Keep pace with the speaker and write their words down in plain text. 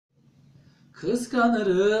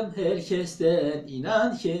Kıskanırım herkesten,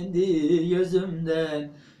 inan kendi gözümden.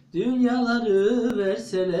 Dünyaları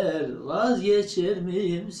verseler vazgeçer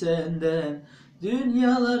miyim senden?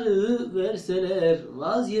 Dünyaları verseler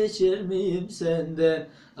vazgeçer miyim senden?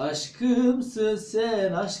 Aşkımsın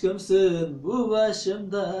sen, aşkımsın, bu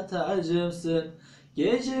başımda tacımsın.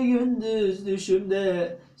 Gece gündüz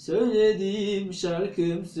düşümde söylediğim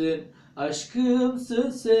şarkımsın. Aşkımsın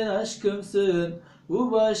sen, aşkımsın,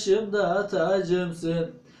 bu başımda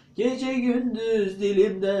tacımsın. Gece gündüz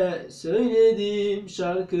dilimde söylediğim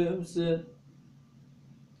şarkımsın.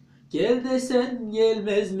 Gel desen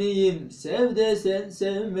gelmez miyim? Sev desen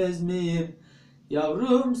sevmez miyim?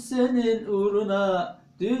 Yavrum senin uğruna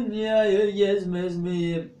dünyayı gezmez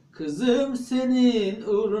miyim? Kızım senin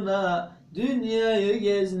uğruna dünyayı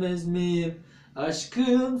gezmez miyim?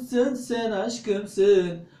 Aşkımsın sen,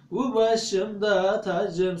 aşkımsın, bu başımda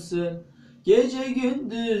tacımsın. Gece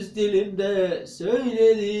gündüz dilimde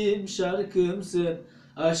söylediğim şarkımsın.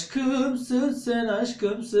 Aşkımsın sen,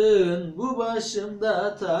 aşkımsın, bu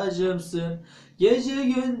başımda tacımsın. Gece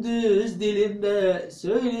gündüz dilimde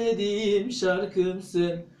söylediğim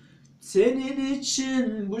şarkımsın. Senin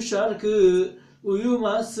için bu şarkı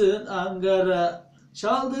uyumasın Ankara.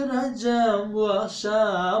 Çaldıracağım bu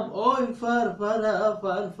akşam oy farfara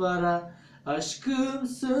farfara.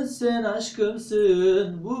 Aşkımsın sen,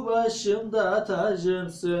 aşkımsın, bu başımda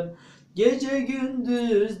tacımsın. Gece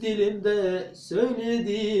gündüz dilimde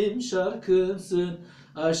söylediğim şarkımsın.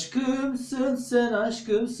 Aşkımsın sen,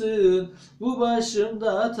 aşkımsın, bu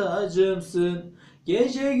başımda tacımsın.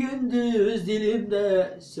 Gece gündüz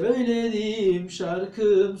dilimde söylediğim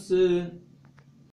şarkımsın.